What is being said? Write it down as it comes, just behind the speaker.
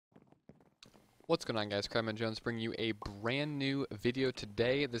What's going on, guys? Crabman Jones bringing you a brand new video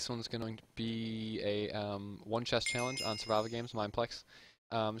today. This one's going to be a one chest challenge on Survival Games Mineplex.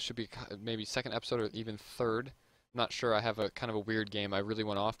 Should be maybe second episode or even third. I'm not sure. I have a kind of a weird game. I really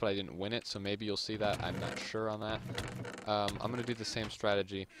went off, but I didn't win it, so maybe you'll see that. I'm not sure on that. I'm going to do the same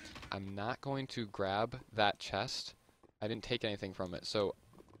strategy. I'm not going to grab that chest. I didn't take anything from it, so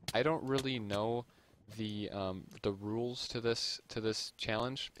I don't really know the rules to this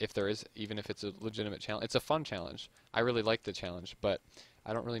challenge, if there is, even if it's a legitimate challenge. It's a fun challenge. I really like the challenge, but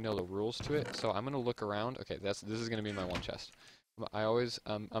I don't really know the rules to it. So I'm gonna look around. Okay, this is gonna be my one chest.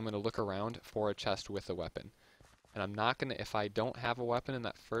 I'm gonna look around for a chest with a weapon, and I'm not gonna, if I don't have a weapon in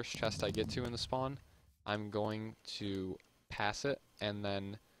that first chest I get to in the spawn, I'm going to pass it and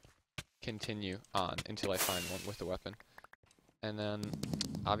then continue on until I find one with a weapon. And then,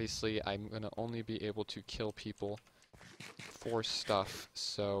 obviously, I'm going to only be able to kill people for stuff,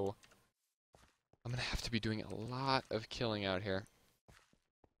 so I'm going to have to be doing a lot of killing out here,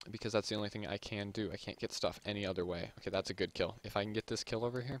 because that's the only thing I can do. I can't get stuff any other way. Okay, that's a good kill. If I can get this kill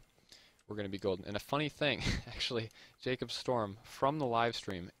over here, we're going to be golden. And a funny thing, actually, Jacob Storm, from the live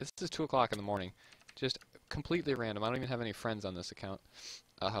stream, this is 2 o'clock in the morning, just completely random. I don't even have any friends on this account.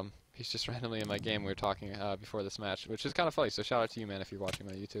 He's just randomly in my game. We were talking before this match, which is kind of funny. So shout out to you, man, if you're watching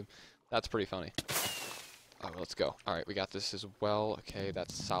my YouTube. That's pretty funny. Oh, let's go. All right, we got this as well. Okay,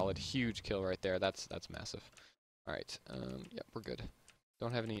 that's solid. Huge kill right there. That's massive. All right. Yep, we're good.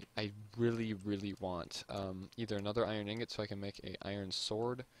 Don't have any. I really, really want either another iron ingot so I can make a iron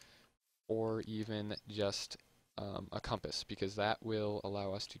sword, or even just a compass, because that will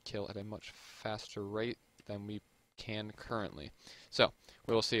allow us to kill at a much faster rate than we can currently. So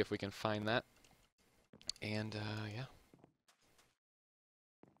we'll see if we can find that. And yeah,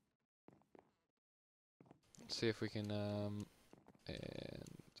 let's see if we can. And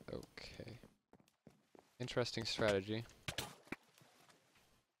okay, interesting strategy.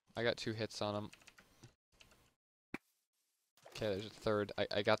 I got 2 hits on him. Okay, there's a third.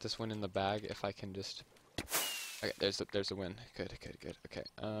 I got this win in the bag. If I can just. Okay, there's a win. Good. Okay.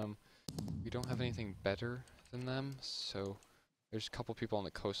 We don't have anything better than them, so there's a couple people on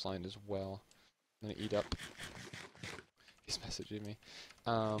the coastline as well. I'm gonna eat up. He's messaging me.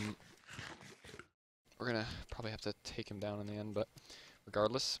 We're gonna probably have to take him down in the end, but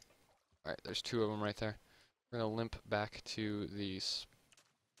regardless. Alright, there's 2 of them right there. We're gonna limp back to these.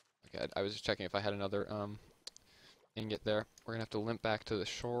 Okay, I was just checking if I had another ingot there. We're gonna have to limp back to the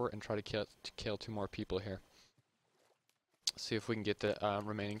shore and try to kill 2 more people here. See if we can get the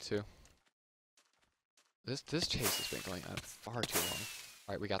remaining 2. This chase has been going on far too long.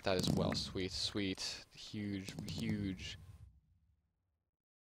 Alright, we got that as well. Sweet. Huge.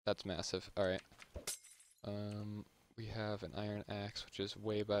 That's massive. Alright. We have an iron axe, which is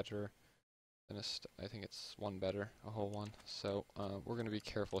way better than I think it's 1 better, a whole 1. So, we're gonna be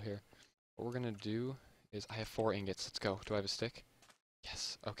careful here. What we're gonna do is, I have 4 ingots. Let's go. Do I have a stick?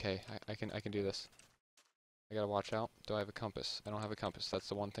 Yes. Okay, I can do this. I gotta watch out. Do I have a compass? I don't have a compass. That's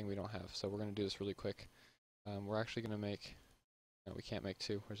the one thing we don't have. So we're gonna do this really quick. We're actually gonna make. No, we can't make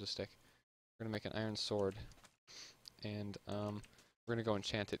 2. Where's the stick? We're gonna make an iron sword, and we're gonna go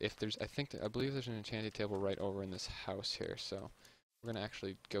enchant it. If there's, I believe there's an enchanting table right over in this house here. So we're gonna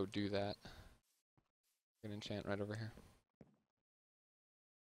actually go do that. We're gonna enchant right over here.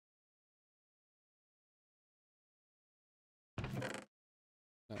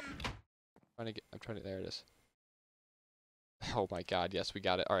 No, I'm trying to. There it is. Oh my God! Yes, we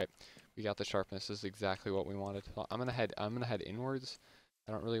got it. All right, we got the sharpness. This is exactly what we wanted. Well, I'm gonna head inwards.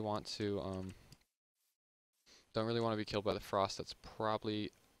 I don't really want to be killed by the frost. That's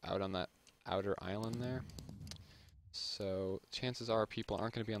probably out on that outer island there. So chances are people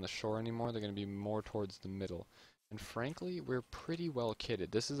aren't going to be on the shore anymore. They're going to be more towards the middle. And frankly, we're pretty well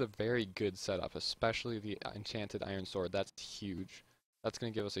kitted. This is a very good setup, especially the enchanted iron sword. That's huge. That's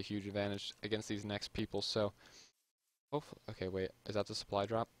going to give us a huge advantage against these next people. So hopefully, okay, wait, is that the supply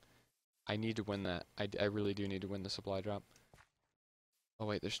drop? I need to win that. I really do need to win the supply drop. Oh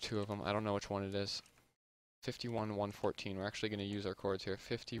wait, there's 2 of them. I don't know which one it is. 51, 114. We're actually going to use our cords here.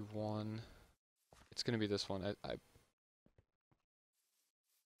 51. It's going to be this one.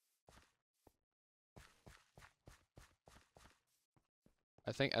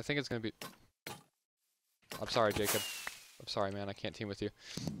 I think it's going to be. I'm sorry, Jacob. I'm sorry, man. I can't team with you.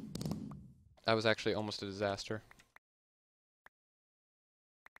 That was actually almost a disaster.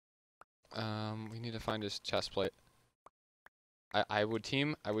 We need to find his chest plate. I would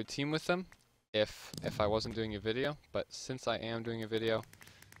team with them if I wasn't doing a video, but since I am doing a video,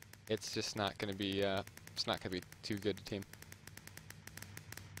 it's just not gonna be too good to team.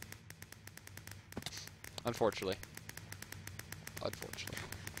 Unfortunately. Unfortunately.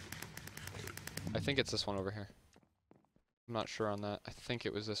 I think it's this one over here. I'm not sure on that. I think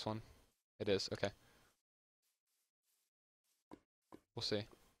it was this one. It is, okay. We'll see.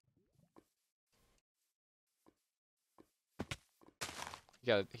 He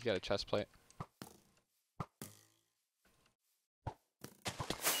got a chest plate.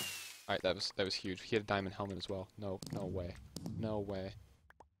 Alright, that was huge. He had a diamond helmet as well. No way. No way.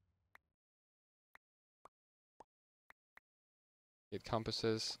 He had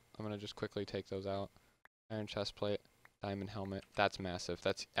compasses. I'm gonna just quickly take those out. Iron chest plate, diamond helmet. That's massive.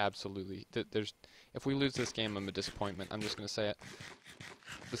 That's absolutely. If we lose this game, I'm a disappointment. I'm just gonna say it.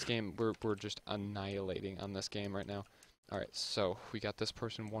 This game, we're just annihilating on this game right now. All right, so we got this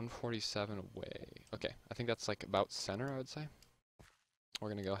person 147 away. Okay, I think that's like about center, I would say. We're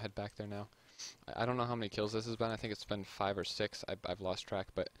gonna go head back there now. I don't know how many kills this has been. I think it's been 5 or 6. I've lost track,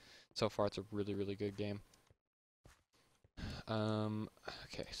 but so far it's a really good game.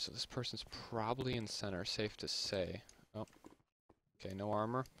 Okay, so this person's probably in center, safe to say. Oh, okay, no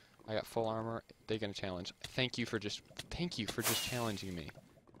armor. I got full armor. They gonna challenge. Thank you for just challenging me.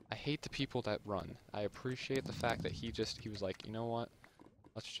 I hate the people that run. I appreciate the fact that he was like, you know what?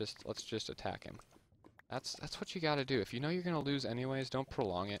 Let's just attack him. That's what you gotta do. If you know you're gonna lose anyways, don't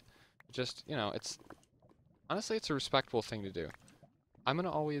prolong it. Just, you know, honestly, it's a respectable thing to do.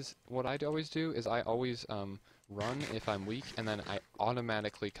 What I always do is I always run if I'm weak, and then I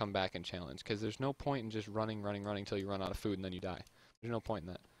automatically come back and challenge, because there's no point in just running until you run out of food and then you die. There's no point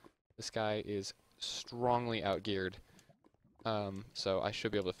in that. This guy is strongly outgeared, so I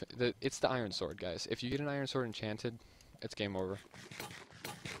should be able to. It's the iron sword, guys. If you get an iron sword enchanted, it's game over.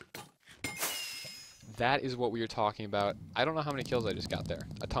 That is what we were talking about. I don't know how many kills I just got there.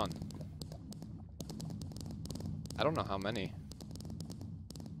 A ton. I don't know how many.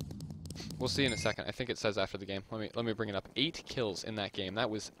 We'll see in a second. I think it says after the game. Let me bring it up. 8 kills in that game. That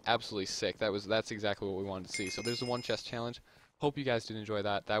was absolutely sick. That's exactly what we wanted to see. So there's the one chest challenge. Hope you guys did enjoy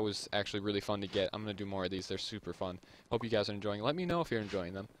that. That was actually really fun to get. I'm gonna do more of these. They're super fun. Hope you guys are enjoying. Let me know if you're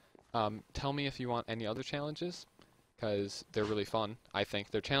enjoying them. Tell me if you want any other challenges, because they're really fun. I think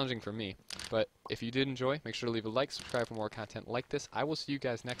they're challenging for me. But if you did enjoy, make sure to leave a like, subscribe for more content like this. I will see you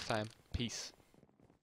guys next time. Peace.